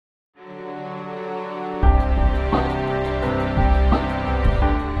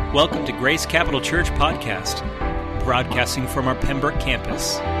Welcome to Grace Capital Church Podcast, broadcasting from our Pembroke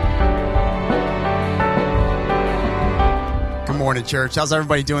campus. Good morning, church. How's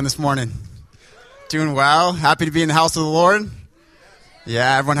everybody doing this morning? Doing well? Happy to be in the house of the Lord?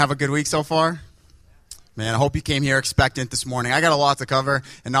 Yeah, everyone have a good week so far? Man, I hope you came here expectant this morning. I got a lot to cover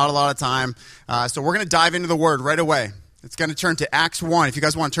and not a lot of time. So we're going to dive into the Word right away. It's going to turn to Acts 1. If you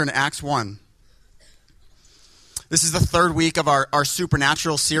guys want to turn to Acts 1. This is the third week of our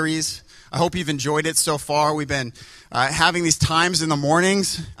Supernatural series. I hope you've enjoyed it so far. We've been having these times in the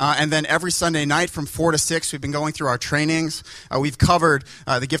mornings, and then every Sunday night from 4 to 6, we've been going through our trainings. We've covered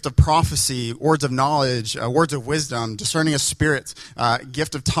the gift of prophecy, words of knowledge, words of wisdom, discerning of spirits,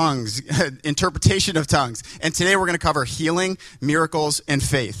 gift of tongues, interpretation of tongues. And today we're going to cover healing, miracles, and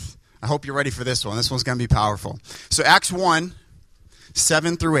faith. I hope you're ready for this one. This one's going to be powerful. So Acts 1,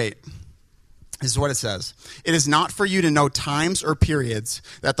 7 through 8. This is what it says. It is not for you to know times or periods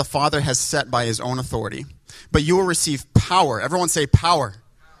that the Father has set by his own authority, but you will receive power. Everyone say power.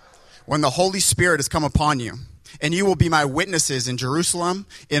 When the Holy Spirit has come upon you, and you will be my witnesses in Jerusalem,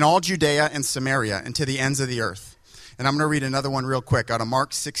 in all Judea and Samaria, and to the ends of the earth. And I'm going to read another one real quick out of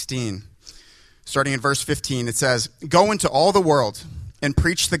Mark 16, starting in verse 15. It says, go into all the world and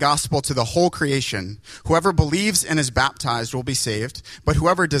preach the gospel to the whole creation. Whoever believes and is baptized will be saved, but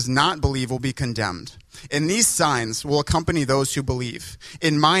whoever does not believe will be condemned. And these signs will accompany those who believe.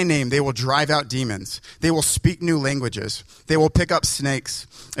 In my name they will drive out demons. They will speak new languages. They will pick up snakes.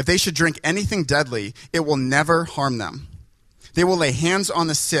 If they should drink anything deadly, it will never harm them. They will lay hands on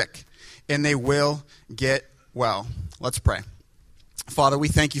the sick, and they will get well. Let's pray. Father, we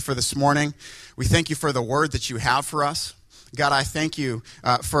thank you for this morning. We thank you for the word that you have for us. God, I thank you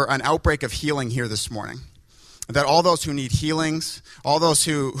for an outbreak of healing here this morning. That all those who need healings, all those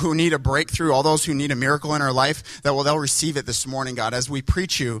who need a breakthrough, all those who need a miracle in our life, they'll receive it this morning, God, as we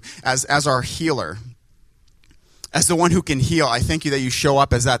preach you as our healer. As the one who can heal, I thank you that you show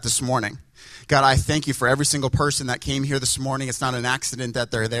up as that this morning. God, I thank you for every single person that came here this morning. It's not an accident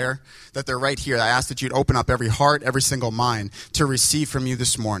that they're there, that they're right here. I ask that you'd open up every heart, every single mind to receive from you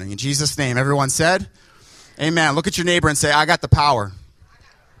this morning. In Jesus' name, everyone said, amen. Look at your neighbor and say, I got the power.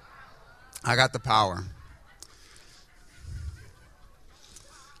 I got the power.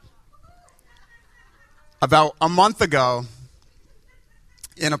 About a month ago,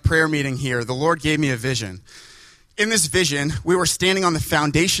 in a prayer meeting here, the Lord gave me a vision. In this vision, we were standing on the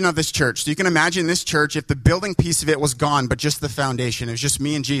foundation of this church. So you can imagine this church if the building piece of it was gone, but just the foundation. It was just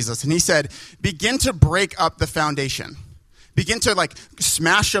me and Jesus. And he said, begin to break up the foundation. Begin to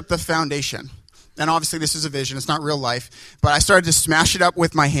smash up the foundation. And obviously this is a vision, it's not real life, but I started to smash it up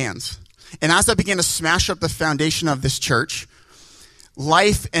with my hands. And as I began to smash up the foundation of this church,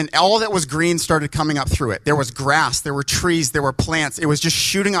 life and all that was green started coming up through it. There was grass, there were trees, there were plants. It was just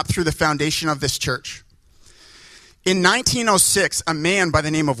shooting up through the foundation of this church. In 1906, a man by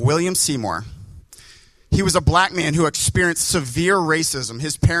the name of William Seymour, he was a black man who experienced severe racism.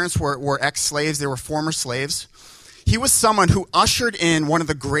 His parents were ex-slaves, they were former slaves. He was someone who ushered in one of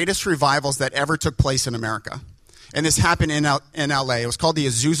the greatest revivals that ever took place in America. And this happened in LA. It was called the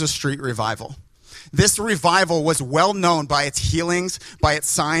Azusa Street Revival. This revival was well known by its healings, by its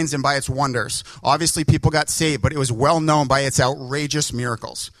signs, and by its wonders. Obviously, people got saved, but it was well known by its outrageous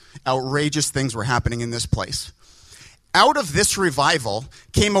miracles. Outrageous things were happening in this place. Out of this revival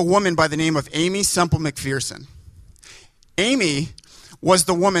came a woman by the name of Aimee Semple McPherson. Amy was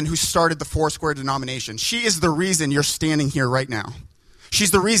the woman who started the Foursquare denomination. She is the reason you're standing here right now. She's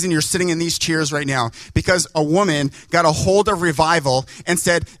the reason you're sitting in these chairs right now, because a woman got a hold of revival and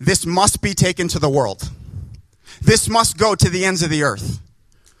said, this must be taken to the world. This must go to the ends of the earth.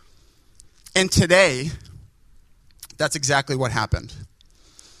 And today, that's exactly what happened.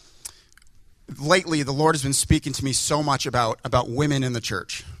 Lately, the Lord has been speaking to me so much about women in the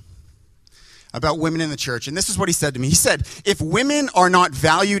church. About women in the church. And this is what he said to me. He said, if women are not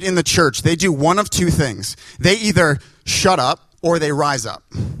valued in the church, they do one of two things. They either shut up or they rise up.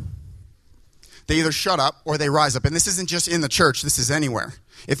 They either shut up or they rise up. And this isn't just in the church. This is anywhere.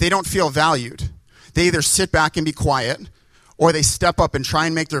 If they don't feel valued, they either sit back and be quiet or they step up and try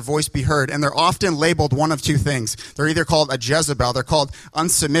and make their voice be heard. And they're often labeled one of two things. They're either called a Jezebel, they're called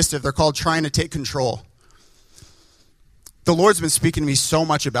unsubmissive, they're called trying to take control. The Lord's been speaking to me so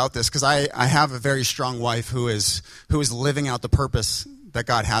much about this because I have a very strong wife who is living out the purpose that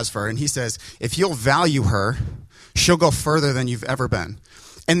God has for her. And he says, if you'll value her, she'll go further than you've ever been.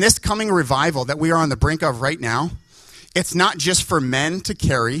 And this coming revival that we are on the brink of right now, it's not just for men to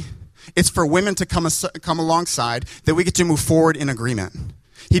carry. It's for women to come alongside, that we get to move forward in agreement.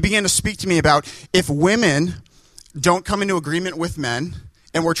 He began to speak to me about if women don't come into agreement with men,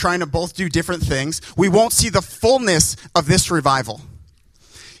 and we're trying to both do different things, we won't see the fullness of this revival.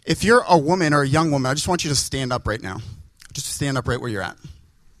 If you're a woman or a young woman, I just want you to stand up right now. Just stand up right where you're at.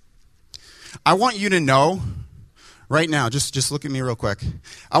 I want you to know right now, just look at me real quick.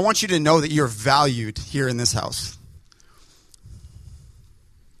 I want you to know that you're valued here in this house.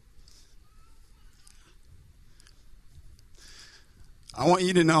 I want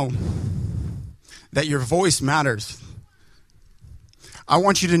you to know that your voice matters. I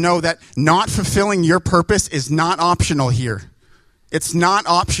want you to know that not fulfilling your purpose is not optional here. It's not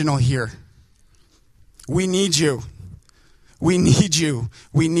optional here. We need you. We need you.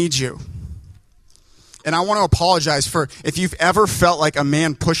 We need you. And I want to apologize for if you've ever felt like a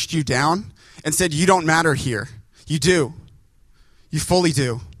man pushed you down and said, you don't matter here. You do. You fully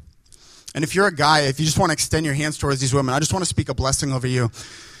do. And if you're a guy, if you just want to extend your hands towards these women, I just want to speak a blessing over you.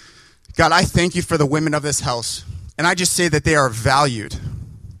 God, I thank you for the women of this house. And I just say that they are valued.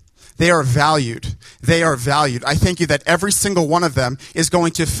 They are valued. They are valued. I thank you that every single one of them is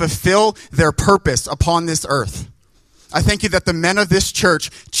going to fulfill their purpose upon this earth. I thank you that the men of this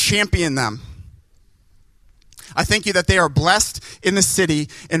church champion them. I thank you that they are blessed in the city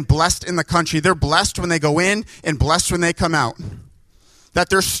and blessed in the country. They're blessed when they go in and blessed when they come out. That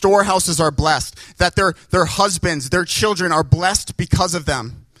their storehouses are blessed. That their husbands, their children are blessed because of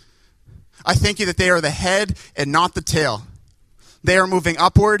them. I thank you that they are the head and not the tail. They are moving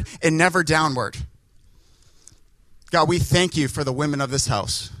upward and never downward. God, we thank you for the women of this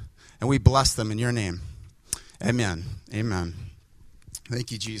house, and we bless them in your name. Amen. Amen.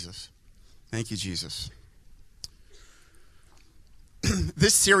 Thank you, Jesus. Thank you, Jesus.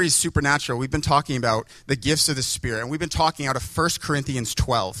 This series, Supernatural, we've been talking about the gifts of the Spirit, and we've been talking out of 1 Corinthians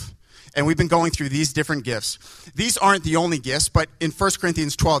 12. And we've been going through these different gifts. These aren't the only gifts, but in 1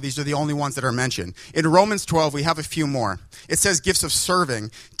 Corinthians 12, these are the only ones that are mentioned. In Romans 12, we have a few more. It says gifts of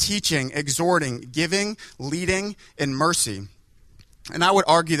serving, teaching, exhorting, giving, leading, and mercy. And I would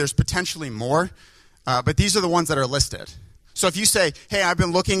argue there's potentially more, but these are the ones that are listed. So if you say, hey, I've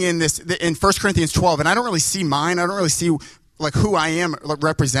been looking in 1 Corinthians 12, and I don't really see mine, I don't really see like who I am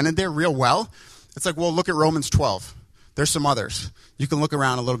represented there real well. It's like, well, look at Romans 12. There's some others. You can look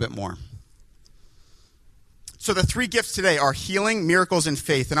around a little bit more. So the three gifts today are healing, miracles, and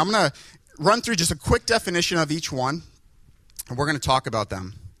faith. And I'm going to run through just a quick definition of each one, and we're going to talk about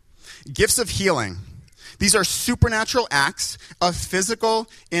them. Gifts of healing. These are supernatural acts of physical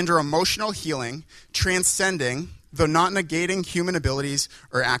and or emotional healing, transcending, though not negating, human abilities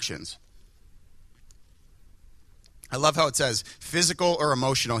or actions. I love how it says physical or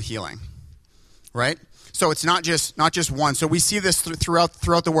emotional healing, right? So it's not just one. So we see this throughout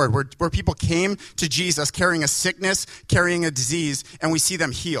the word, where people came to Jesus carrying a sickness, carrying a disease, and we see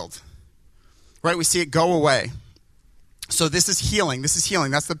them healed, right? We see it go away. So this is healing. This is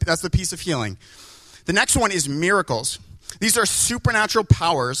healing. That's the piece of healing. The next one is miracles. These are supernatural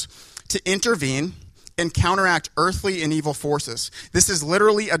powers to intervene and counteract earthly and evil forces. This is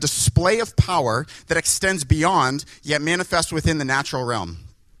literally a display of power that extends beyond, yet manifests within the natural realm.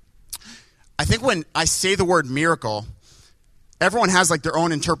 I think when I say the word miracle, everyone has like their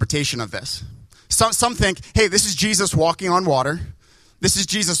own interpretation of this. Some think, hey, this is Jesus walking on water. This is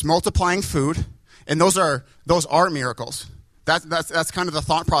Jesus multiplying food. And those are miracles. That's kind of the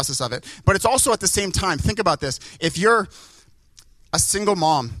thought process of it. But it's also at the same time, think about this. If you're a single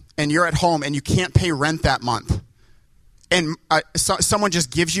mom and you're at home and you can't pay rent that month, and someone just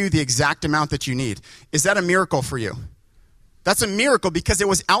gives you the exact amount that you need, is that a miracle for you? That's a miracle because it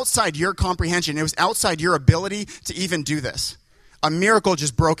was outside your comprehension. It was outside your ability to even do this. A miracle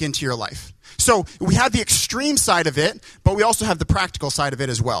just broke into your life. So we have the extreme side of it, but we also have the practical side of it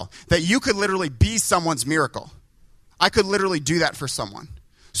as well. That you could literally be someone's miracle. I could literally do that for someone.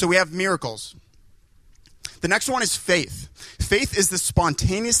 So we have miracles. The next one is faith. Faith is the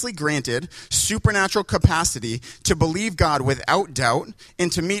spontaneously granted supernatural capacity to believe God without doubt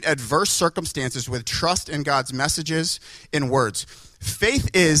and to meet adverse circumstances with trust in God's messages and words. Faith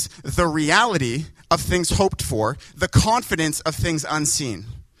is the reality of things hoped for, the confidence of things unseen.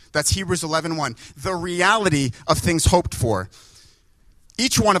 That's Hebrews 11:1. The reality of things hoped for.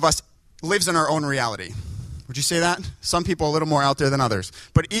 Each one of us lives in our own reality. Would you say that? Some people a little more out there than others.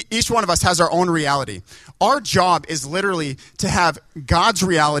 But each one of us has our own reality. Our job is literally to have God's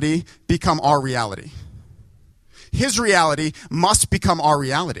reality become our reality. His reality must become our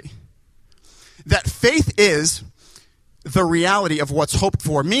reality. That faith is the reality of what's hoped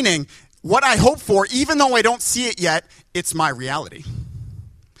for, meaning what I hope for, even though I don't see it yet, it's my reality.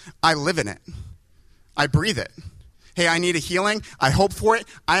 I live in it. I breathe it. Hey, I need a healing. I hope for it.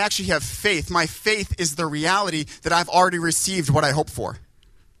 I actually have faith. My faith is the reality that I've already received what I hope for.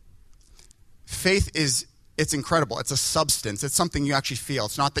 Faith it's incredible. It's a substance. It's something you actually feel.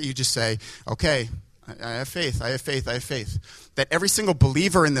 It's not that you just say, okay, I have faith, I have faith, I have faith. That every single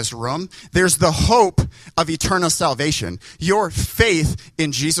believer in this room, there's the hope of eternal salvation. Your faith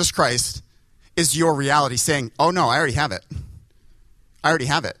in Jesus Christ is your reality, saying, oh no, I already have it. I already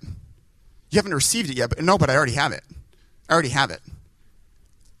have it. You haven't received it yet, but no, but I already have it. I already have it.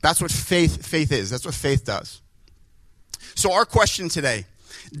 That's what faith is. That's what faith does. So our question today,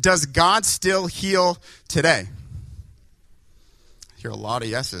 does God still heal today? I hear a lot of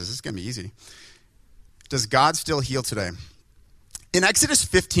yeses. This is going to be easy. Does God still heal today? In Exodus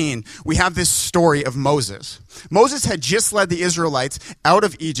 15, we have this story of Moses. Moses had just led the Israelites out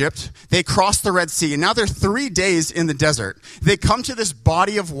of Egypt. They crossed the Red Sea, and now they're 3 days in the desert. They come to this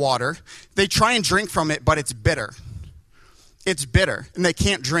body of water. They try and drink from it, but it's bitter. It's bitter, and they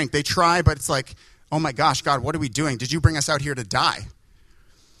can't drink. They try, but it's like, oh my gosh, God, what are we doing? Did you bring us out here to die?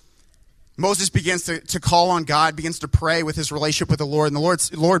 Moses begins to call on God, begins to pray with his relationship with the Lord, and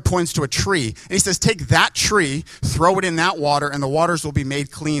the Lord points to a tree, and he says, take that tree, throw it in that water, and the waters will be made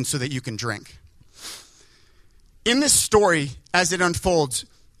clean so that you can drink. In this story, as it unfolds,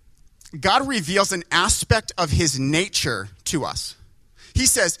 God reveals an aspect of his nature to us. He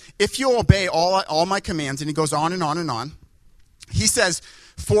says, if you obey all my commands, and he goes on and on and on, he says,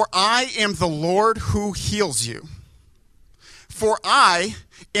 for I am the Lord who heals you. For I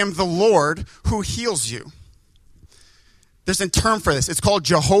am the Lord who heals you. There's a term for this. It's called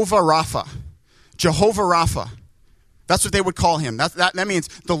Jehovah Rapha. Jehovah Rapha. That's what they would call him. That means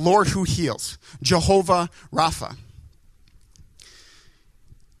the Lord who heals. Jehovah Rapha.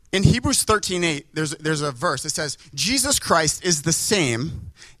 In Hebrews 13:8, there's a verse that says, Jesus Christ is the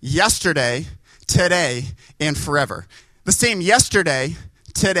same yesterday, today, and forever. The same yesterday,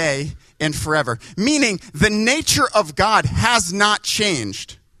 today, and forever. Meaning the nature of God has not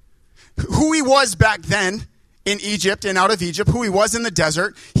changed. Who he was back then in Egypt and out of Egypt, who he was in the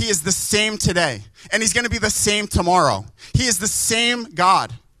desert, he is the same today. And he's going to be the same tomorrow. He is the same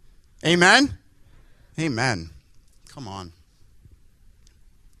God. Amen? Amen. Come on.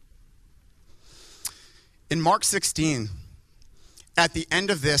 In Mark 16, at the end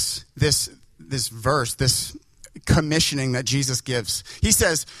of this verse, this commissioning that Jesus gives, he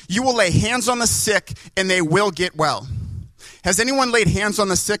says, you will lay hands on the sick and they will get well. Has anyone laid hands on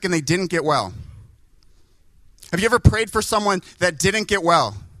the sick and they didn't get well? Have you ever prayed for someone that didn't get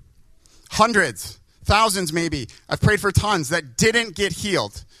well? Hundreds, thousands maybe. I've prayed for tons that didn't get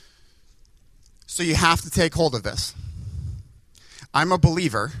healed. So you have to take hold of this. I'm a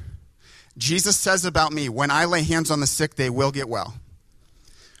believer. Jesus says about me, when I lay hands on the sick, they will get well.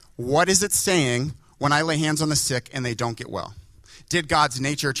 What is it saying when I lay hands on the sick and they don't get well? Did God's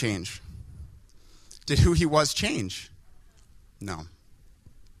nature change? Did who he was change? No.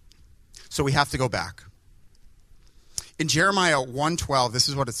 So we have to go back. In Jeremiah 1:12, this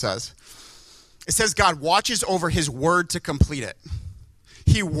is what it says. It says God watches over his word to complete it.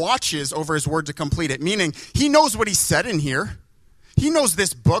 He watches over his word to complete it, meaning he knows what he said in here. He knows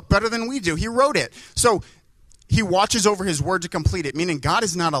this book better than we do. He wrote it. So he watches over his word to complete it, meaning God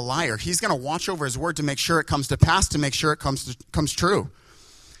is not a liar. He's going to watch over his word to make sure it comes to pass, to make sure it comes true.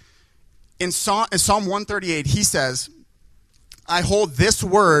 In Psalm 138, he says, I hold this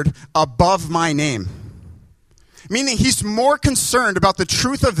word above my name. Meaning he's more concerned about the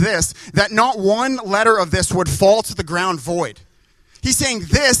truth of this, that not one letter of this would fall to the ground void. He's saying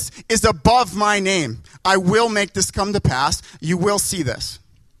this is above my name. I will make this come to pass. You will see this.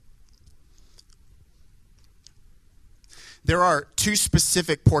 There are two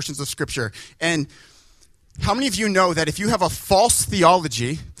specific portions of Scripture. And how many of you know that if you have a false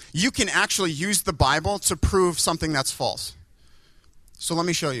theology, you can actually use the Bible to prove something that's false? So let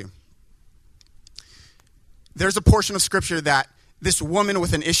me show you. There's a portion of Scripture that this woman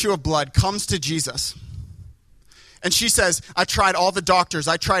with an issue of blood comes to Jesus. And she says, I tried all the doctors,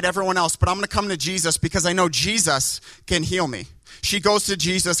 I tried everyone else, but I'm going to come to Jesus because I know Jesus can heal me. She goes to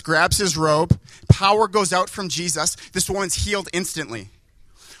Jesus, grabs his robe, power goes out from Jesus. This woman's healed instantly.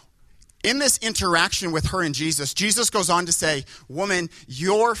 In this interaction with her and Jesus, Jesus goes on to say, woman,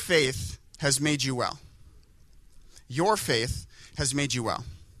 your faith has made you well. Your faith has made you well.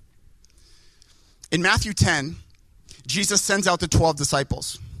 In Matthew 10, Jesus sends out the 12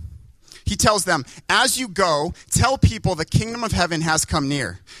 disciples. He tells them, as you go, tell people the kingdom of heaven has come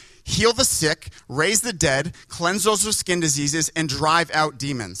near. Heal the sick, raise the dead, cleanse those with skin diseases, and drive out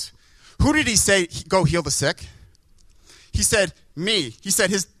demons. Who did he say, go heal the sick? He said, me. He said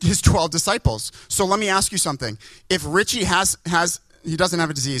his 12 disciples. So let me ask you something. If Richie he doesn't have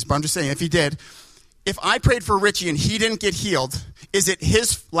a disease, but I'm just saying, if he did, If I prayed for Richie and he didn't get healed, is it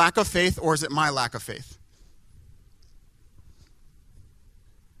his lack of faith or is it my lack of faith?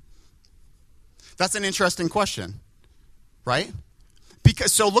 That's an interesting question, right?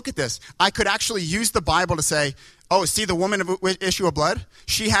 So look at this. I could actually use the Bible to say, oh, see the woman with issue of blood?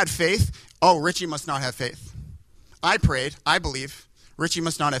 She had faith. Oh, Richie must not have faith. I prayed, I believe. Richie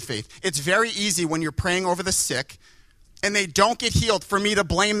must not have faith. It's very easy when you're praying over the sick and they don't get healed for me to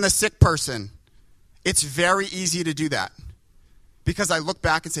blame the sick person. It's very easy to do that because I look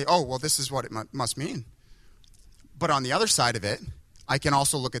back and say, oh, well, this is what it must mean. But on the other side of it, I can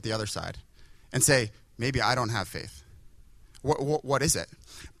also look at the other side and say, maybe I don't have faith. What is it?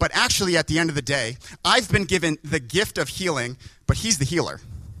 But actually, at the end of the day, I've been given the gift of healing, but he's the healer.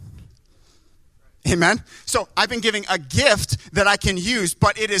 Amen? So I've been given a gift that I can use,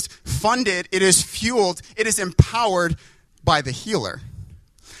 but it is funded, it is fueled, it is empowered by the healer.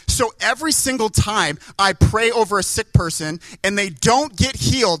 So every single time I pray over a sick person and they don't get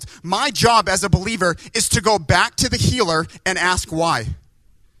healed, my job as a believer is to go back to the healer and ask why.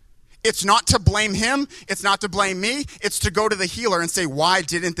 It's not to blame him. It's not to blame me. It's to go to the healer and say, why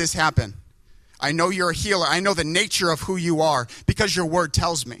didn't this happen? I know you're a healer. I know the nature of who you are because your word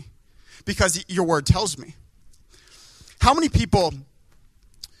tells me. Because your word tells me. How many people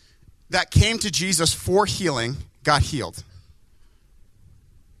that came to Jesus for healing got healed?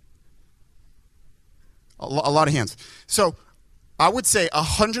 A lot of hands. So I would say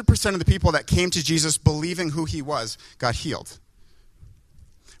 100% of the people that came to Jesus believing who he was got healed.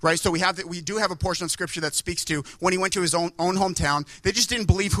 Right, so we do have a portion of scripture that speaks to when he went to his own hometown, they just didn't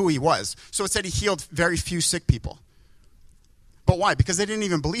believe who he was. So it said he healed very few sick people. But why? Because they didn't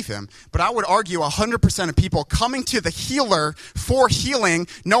even believe him. But I would argue 100% of people coming to the healer for healing,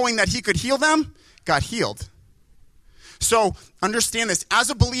 knowing that he could heal them, got healed. So understand this. As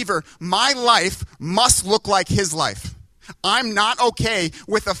a believer, my life must look like his life. I'm not okay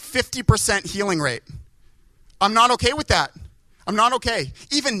with a 50% healing rate. I'm not okay with that. I'm not okay.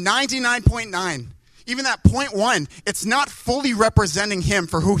 Even 99.9, even that 0.1, it's not fully representing him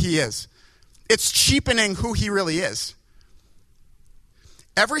for who he is. It's cheapening who he really is.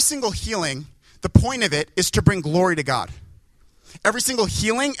 Every single healing, the point of it is to bring glory to God. Every single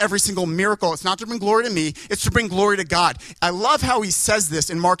healing, every single miracle, it's not to bring glory to me, it's to bring glory to God. I love how he says this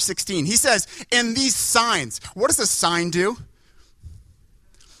in Mark 16. He says, and these signs, what does a sign do?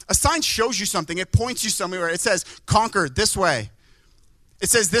 A sign shows you something. It points you somewhere. It says, conquer this way. It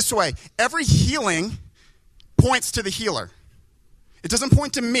says this way. Every healing points to the healer. It doesn't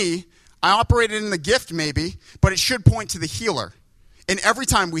point to me. I operated in the gift maybe, but it should point to the healer. And every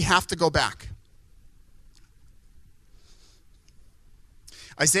time we have to go back.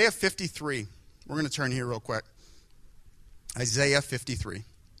 Isaiah 53. We're going to turn here real quick. Isaiah 53.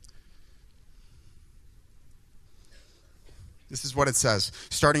 This is what it says,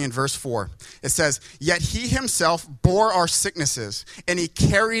 starting in verse 4. It says, yet he himself bore our sicknesses, and he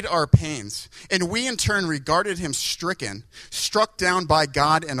carried our pains. And we in turn regarded him stricken, struck down by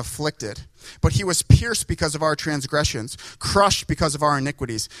God and afflicted. But he was pierced because of our transgressions, crushed because of our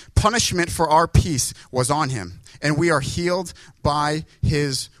iniquities. Punishment for our peace was on him, and we are healed by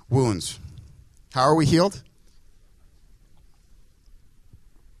his wounds. How are we healed?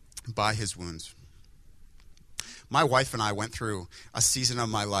 By his wounds. My wife and I went through a season of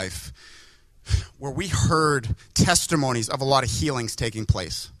my life where we heard testimonies of a lot of healings taking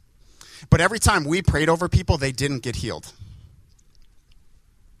place. But every time we prayed over people, they didn't get healed.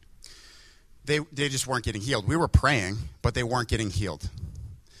 They just weren't getting healed. We were praying, but they weren't getting healed.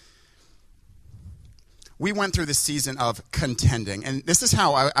 We went through this season of contending, and this is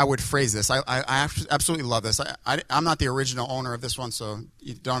how I would phrase this. I absolutely love this. I'm not the original owner of this one, so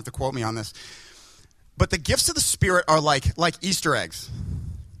you don't have to quote me on this. But the gifts of the Spirit are like Easter eggs.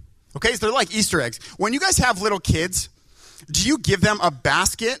 Okay, so they're like Easter eggs. When you guys have little kids, do you give them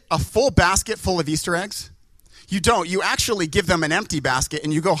a full basket full of Easter eggs? You don't. You actually give them an empty basket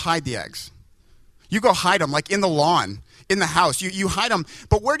and you go hide the eggs. You go hide them like in the lawn, in the house. You hide them.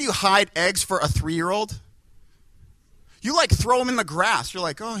 But where do you hide eggs for a 3-year-old? You like throw them in the grass. You're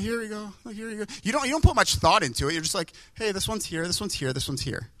like, oh, here you go. Oh, here you go. You don't put much thought into it. You're just like, hey, this one's here, this one's here, this one's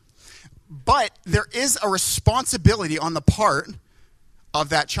here. But there is a responsibility on the part of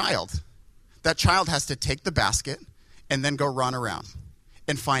that child. That child has to take the basket and then go run around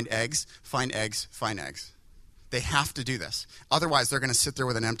and find eggs, find eggs, find eggs. They have to do this. Otherwise, they're going to sit there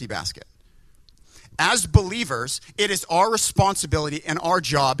with an empty basket. As believers, it is our responsibility and our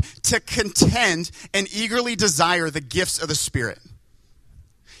job to contend and eagerly desire the gifts of the Spirit.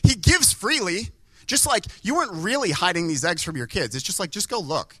 He gives freely. Just like you weren't really hiding these eggs from your kids. It's just like, just go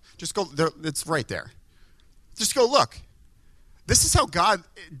look. Just go, it's right there. Just go, look, this is how God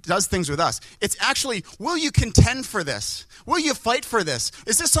does things with us. It's actually, will you contend for this? Will you fight for this?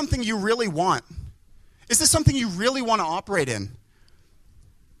 Is this something you really want? Is this something you really want to operate in?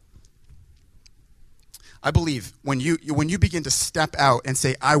 I believe when you begin to step out and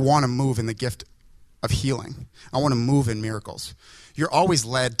say, I want to move in the gift of healing, I want to move in miracles, you're always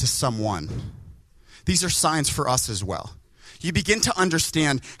led to someone. These are signs for us as well. You begin to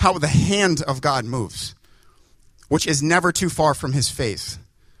understand how the hand of God moves, which is never too far from his face.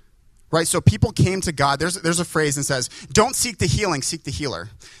 Right? So people came to God. There's a phrase that says, don't seek the healing, seek the healer.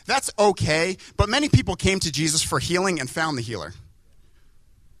 That's okay, but many people came to Jesus for healing and found the healer.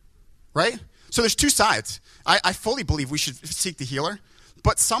 Right? So there's two sides. I fully believe we should seek the healer,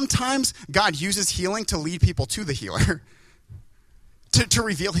 but sometimes God uses healing to lead people to the healer, to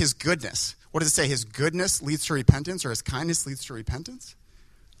reveal his goodness. What does it say? His goodness leads to repentance, or his kindness leads to repentance?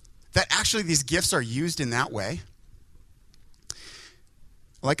 That actually these gifts are used in that way.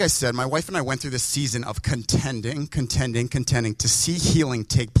 Like I said, my wife and I went through this season of contending to see healing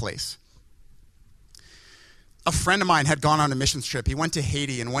take place. A friend of mine had gone on a missions trip. He went to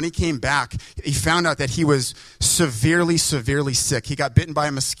Haiti, and when he came back, he found out that he was severely sick. He got bitten by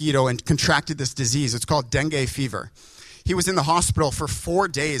a mosquito and contracted this disease. It's called dengue fever. He was in the hospital for 4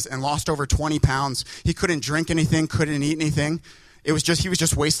 days and lost over 20 pounds. He couldn't drink anything, couldn't eat anything. He was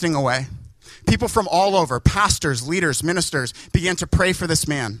just wasting away. People from all over, pastors, leaders, ministers, began to pray for this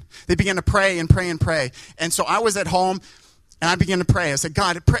man. They began to pray and pray and pray. And so I was at home, and I began to pray. I said,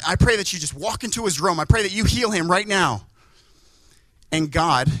 God, I pray that you just walk into his room. I pray that you heal him right now. And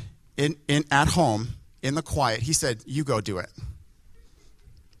God, at home, in the quiet, he said, you go do it. I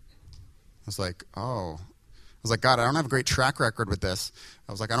was like, oh. I was like, God, I don't have a great track record with this.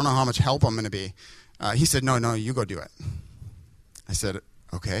 I was like, I don't know how much help I'm going to be. He said, no, you go do it. I said,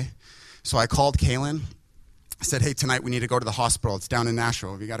 okay. So I called Kaylin. I said, hey, tonight we need to go to the hospital. It's down in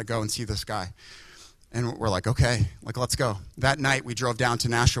Nashville. We got to go and see this guy. And we're like, okay, let's go. That night we drove down to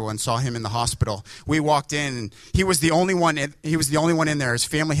Nashville and saw him in the hospital. We walked in, and he was the only one in there. His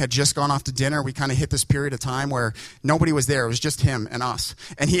family had just gone off to dinner. We kind of hit this period of time where nobody was there. It was just him and us.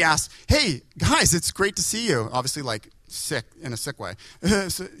 And he asked, hey, guys, it's great to see you. Obviously, like, sick, in a sick way.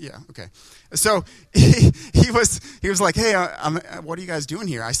 So, yeah, okay. So he was like, hey, what are you guys doing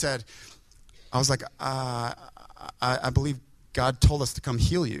here? I was like, I believe God told us to come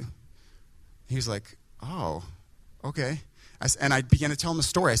heal you. He was like, oh, okay. And I began to tell him the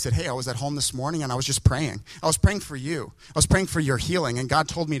story. I said, hey, I was at home this morning and I was just praying. I was praying for you. I was praying for your healing, and God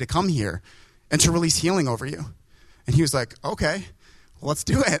told me to come here and to release healing over you. And he was like, okay, well, let's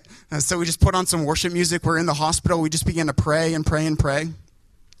do it. And so we just put on some worship music. We're in the hospital. We just began to pray and pray and pray.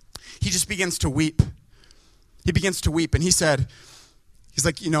 He just begins to weep. He begins to weep. And he's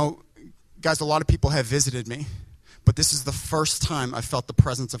like, guys, a lot of people have visited me, but this is the first time I felt the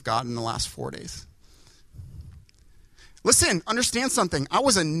presence of God in the last 4 days. Listen, understand something. I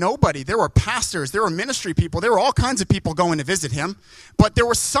was a nobody. There were pastors, there were ministry people, there were all kinds of people going to visit him. But there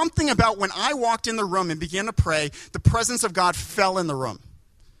was something about when I walked in the room and began to pray, the presence of God fell in the room.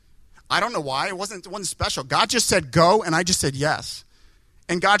 I don't know why. It wasn't special. God just said go, and I just said yes.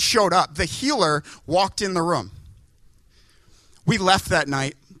 And God showed up. The healer walked in the room. We left that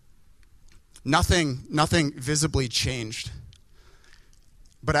night. Nothing visibly changed.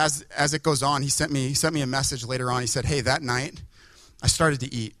 But as it goes on, he sent me a message later on. He said, hey, that night, I started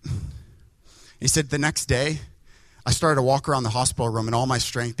to eat. He said, the next day, I started to walk around the hospital room, and all my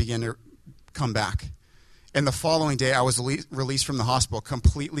strength began to come back. And the following day, I was released from the hospital,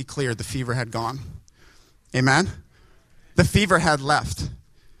 completely cleared. The fever had gone. Amen? The fever had left.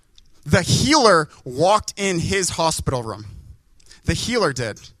 The healer walked in his hospital room. The healer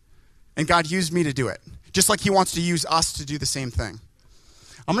did. And God used me to do it, just like he wants to use us to do the same thing.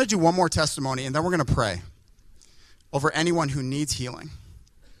 I'm going to do one more testimony, and then we're going to pray over anyone who needs healing.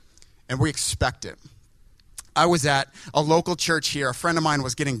 And we expect it. I was at a local church here. A friend of mine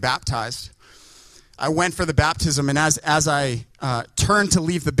was getting baptized. I went for the baptism, and as I turned to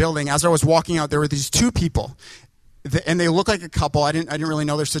leave the building, as I was walking out, there were these two people. And they looked like a couple. I didn't really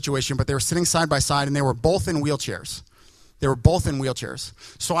know their situation, but they were sitting side by side, and they were both in wheelchairs.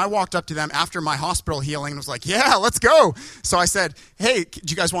 So I walked up to them after my hospital healing and was like, yeah, let's go. So I said, hey, do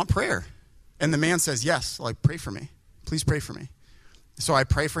you guys want prayer? And the man says, yes, like, pray for me. Please pray for me. So I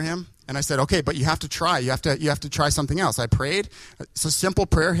pray for him, and I said, okay, but you have to try. You have to try something else. I prayed. It's a simple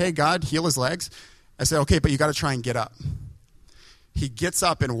prayer. Hey, God, heal his legs. I said, okay, but you got to try and get up. He gets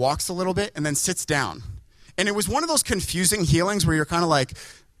up and walks a little bit and then sits down. And it was one of those confusing healings where you're kind of like,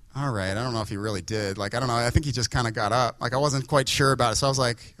 all right, I don't know if he really did. Like, I don't know. I think he just kind of got up. Like, I wasn't quite sure about it. So I was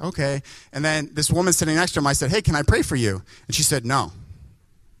like, okay. And then this woman sitting next to him, I said, hey, can I pray for you? And she said, no,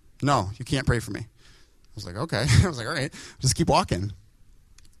 you can't pray for me. I was like, okay. I was like, all right, just keep walking.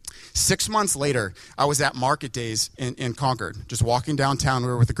 6 months later, I was at Market Days in Concord, just walking downtown. We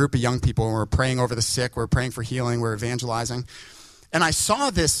were with a group of young people, and we were praying over the sick. We were praying for healing. We were evangelizing. And I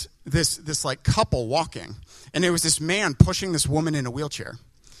saw this like couple walking, and there was this man pushing this woman in a wheelchair.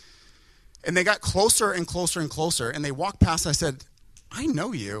 And they got closer and closer and closer, and they walked past. I said, I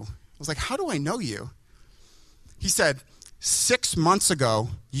know you. I was like, how do I know you? He said, 6 months ago,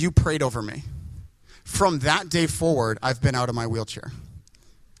 you prayed over me. From that day forward, I've been out of my wheelchair.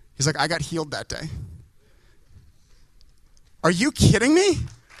 He's like, I got healed that day. Are you kidding me?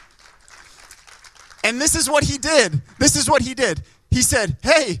 And this is what he did. He said,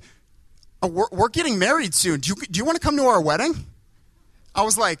 hey, we're getting married soon. Do you want to come to our wedding? I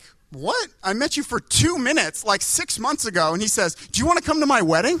was like, what? I met you for 2 minutes, like 6 months ago. And he says, do you want to come to my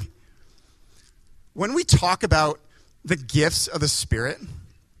wedding? When we talk about the gifts of the Spirit,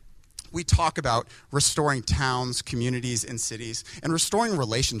 we talk about restoring towns, communities, and cities, and restoring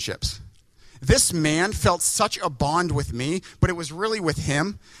relationships. This man felt such a bond with me, but it was really with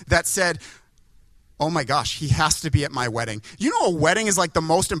him that said, oh my gosh, he has to be at my wedding. You know, a wedding is like the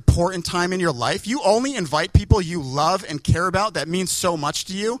most important time in your life. You only invite people you love and care about that means so much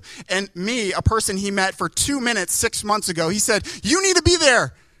to you. And me, a person he met for 2 minutes 6 months ago, he said, you need to be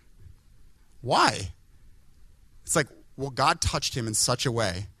there. Why? It's like, well, God touched him in such a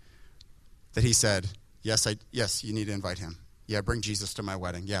way that he said, yes, you need to invite him. Yeah, bring Jesus to my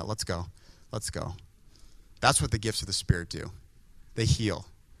wedding. Yeah, let's go. That's what the gifts of the Spirit do. They heal.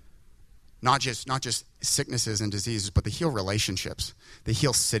 Not just sicknesses and diseases, but they heal relationships. They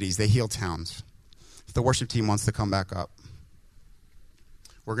heal cities. They heal towns. If the worship team wants to come back up,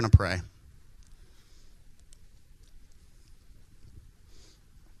 we're going to pray.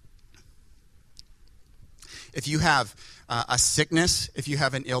 If you have a sickness, if you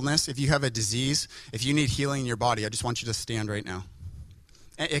have an illness, if you have a disease, if you need healing in your body, I just want you to stand right now.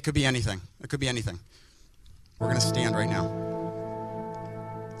 It could be anything. We're going to stand right now.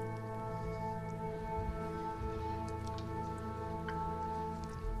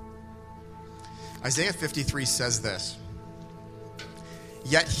 Isaiah 53 says this,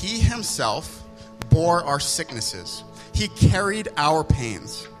 yet he himself bore our sicknesses. He carried our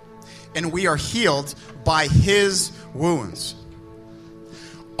pains, and we are healed by his wounds.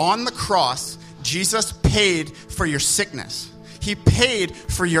 On the cross, Jesus paid for your sickness. He paid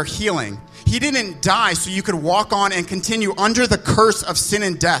for your healing. He didn't die so you could walk on and continue under the curse of sin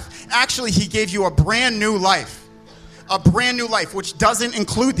and death. Actually, he gave you a brand new life. A brand new life, which doesn't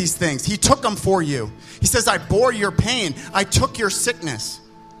include these things. He took them for you. He says, I bore your pain. I took your sickness.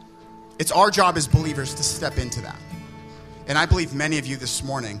 It's our job as believers to step into that. And I believe many of you this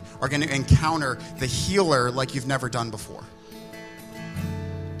morning are going to encounter the healer like you've never done before.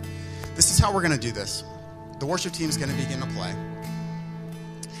 This is how we're going to do this. The worship team is going to begin to play.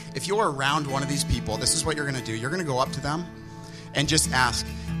 If you're around one of these people, this is what you're going to do. You're going to go up to them and just ask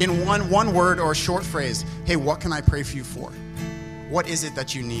in one word or a short phrase, hey, what can I pray for you for? What is it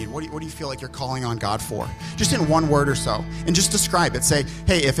that you need? What do you feel like you're calling on God for? Just in one word or so. And just describe it. Say,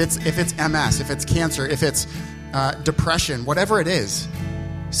 hey, if it's MS, if it's cancer, if it's depression, whatever it is,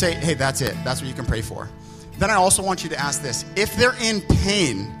 say, hey, that's it. That's what you can pray for. Then I also want you to ask this. If they're in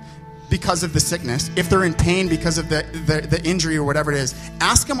pain because of the sickness, if they're in pain because of the injury or whatever it is,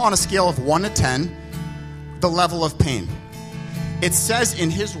 ask them on a scale of 1 to 10 the level of pain. It says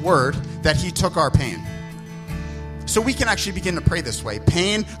in his word that he took our pain. So we can actually begin to pray this way.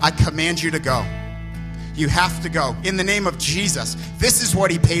 Pain, I command you to go. You have to go. In the name of Jesus, this is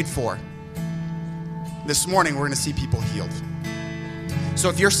what he paid for. This morning, we're going to see people healed. So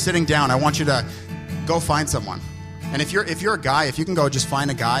if you're sitting down, I want you to go find someone. And if you're a guy, if you can go just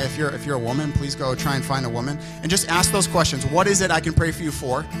find a guy. If you're a woman, please go try and find a woman. And just ask those questions. What is it I can pray for you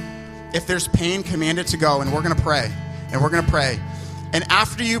for? If there's pain, command it to go. And we're going to pray. And we're going to pray. And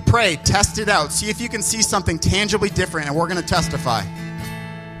after you pray, test it out. See if you can see something tangibly different, and we're going to testify.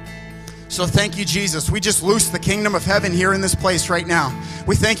 So thank you, Jesus. We just loose the kingdom of heaven here in this place right now.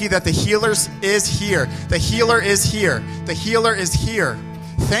 We thank you that the healer is here. The healer is here. The healer is here.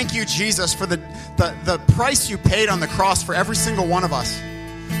 Thank you, Jesus, for the price you paid on the cross for every single one of us.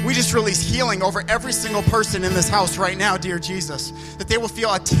 We just release healing over every single person in this house right now, dear Jesus, that they will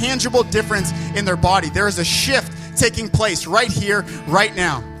feel a tangible difference in their body. There is a shift taking place right here, right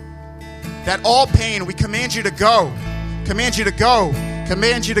now. That all pain, we command you to go. Command you to go.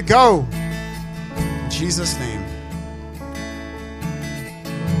 Command you to go. In Jesus' name.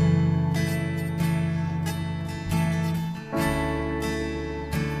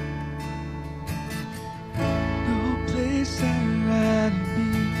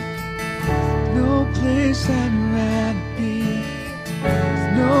 place I'd rather be.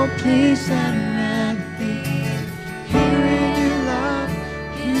 There's no place I'd rather be. Here in your love,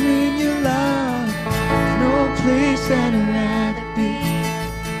 here in your love. There's no place I'd rather be.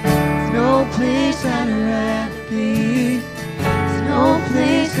 There's no place I'd rather be. There's no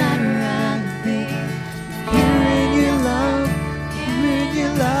place I'd rather be. Here in your love, here in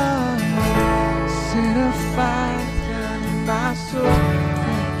your love. Set a fire down in my soul that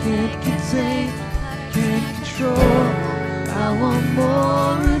I can't contain, can't control. I want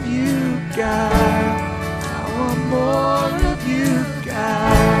more of you, God. I want more of you,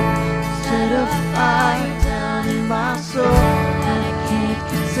 God. Set a fire down in my soul that I can't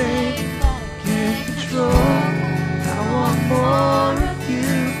contain, can't control. I want more of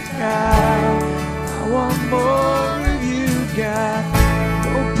you, God. I want more of you, God.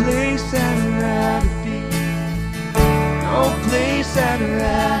 No place I'd rather be. No place I'd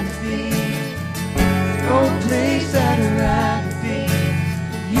rather be. No place I'd rather be.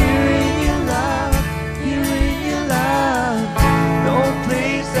 Here in your love, here in your love. No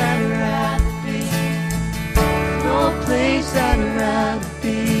place I'd rather be. No place I'd rather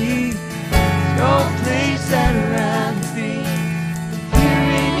be. No place I'd rather be. Here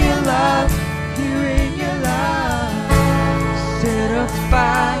in your love, here in your love. Set a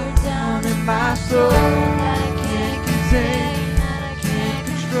fire down in my soul that I can't contain, that I can't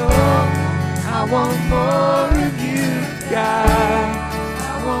control. I want more of you, God.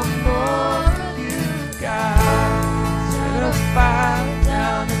 I want more of you, God. Set a fire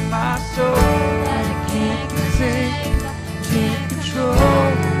down in my soul that I can't contain, can't control.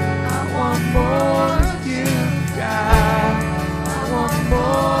 I want more of you, God. I want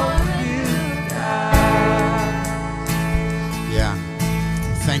more of you, God. Yeah.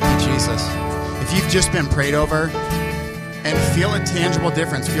 Thank you, Jesus. If you've just been prayed over and feel a tangible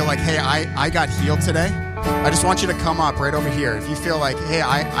difference, feel like, hey, I got healed today, I just want you to come up right over here. If you feel like, hey,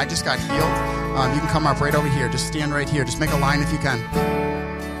 I just got healed, you can come up right over here. Just stand right here. Just make a line if you can.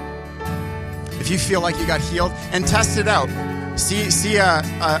 If you feel like you got healed, and test it out. See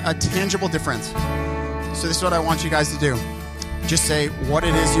a tangible difference. So this is what I want you guys to do. Just say what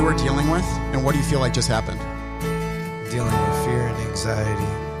it is you were dealing with and what do you feel like just happened. Dealing with fear and anxiety.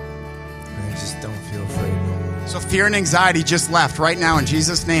 I just don't feel afraid no more. So fear and anxiety just left right now in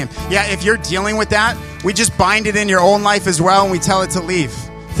Jesus' name. Yeah, if you're dealing with that, we just bind it in your own life as well and we tell it to leave.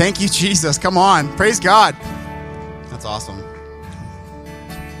 Thank you, Jesus. Come on. Praise God. That's awesome.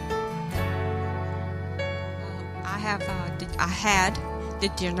 I had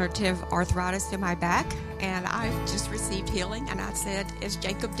degenerative arthritis in my back, and I just received healing, and I said, as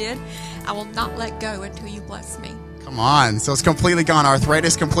Jacob did, I will not let go until you bless me. Come on. So it's completely gone.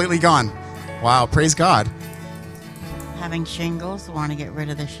 Arthritis completely gone. Wow. Praise God. Having shingles, want to get rid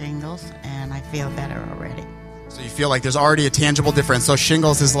of the shingles, and I feel better already. So you feel like there's already a tangible difference. So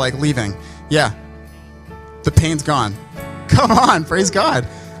shingles is like leaving. Yeah. The pain's gone. Come on. Praise God.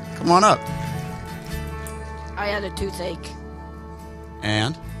 Come on up. I had a toothache.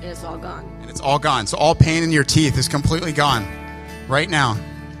 And it's all gone. And it's all gone. So all pain in your teeth is completely gone right now.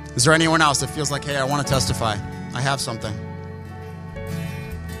 Is there anyone else that feels like, hey, I want to testify? I have something.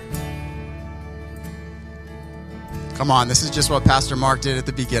 Come on. This is just what Pastor Mark did at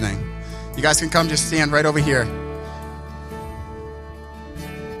the beginning. You guys can come just stand right over here.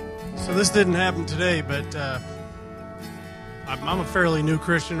 So this didn't happen today, but I'm a fairly new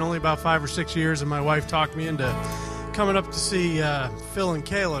Christian, only about 5 or 6 years, and my wife talked me into coming up to see Phil and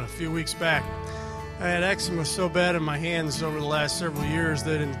Kayla a few weeks back. I had eczema so bad in my hands over the last several years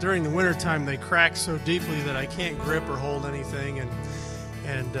that during the wintertime they crack so deeply that I can't grip or hold anything,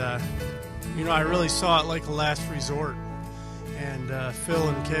 and I really saw it like a last resort. And Phil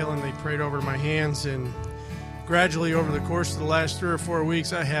and Kayla, they prayed over my hands, and gradually over the course of the last 3 or 4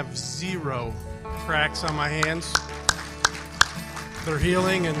 weeks, I have 0 cracks on my hands. They're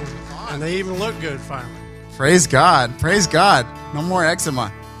healing, and they even look good finally. Praise God. Praise God. No more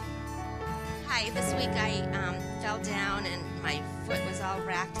eczema. Hi, this week I fell down and my foot was all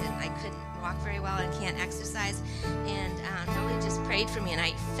racked and I couldn't walk very well and can't exercise. And Noli just prayed for me and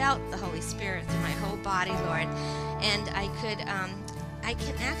I felt the Holy Spirit through my whole body, Lord. And I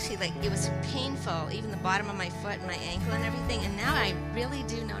can actually, it was painful, even the bottom of my foot and my ankle and everything. And now I really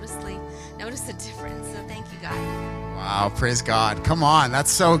do notice the difference. So thank you, God. Wow, praise God. Come on,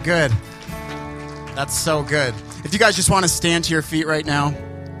 that's so good. That's so good. If you guys just want to stand to your feet right now,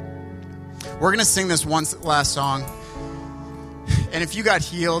 we're going to sing this one last song. And if you got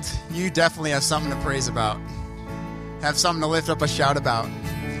healed, you definitely have something to praise about. Have something to lift up a shout about.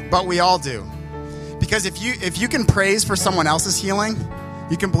 But we all do. Because if you can praise for someone else's healing,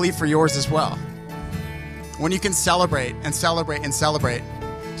 you can believe for yours as well. when you can celebrate and celebrate and celebrate.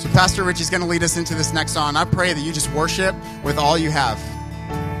 So Pastor Richie's going to lead us into this next song. I pray that you just worship with all you have.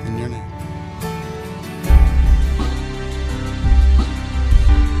 In your name.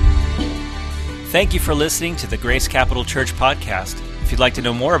 Thank you for listening to the Grace Capital Church podcast. If you'd like to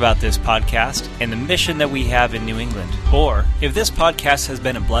know more about this podcast and the mission that we have in New England, or if this podcast has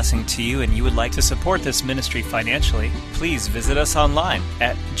been a blessing to you and you would like to support this ministry financially, please visit us online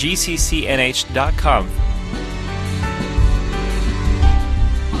at gccnh.com.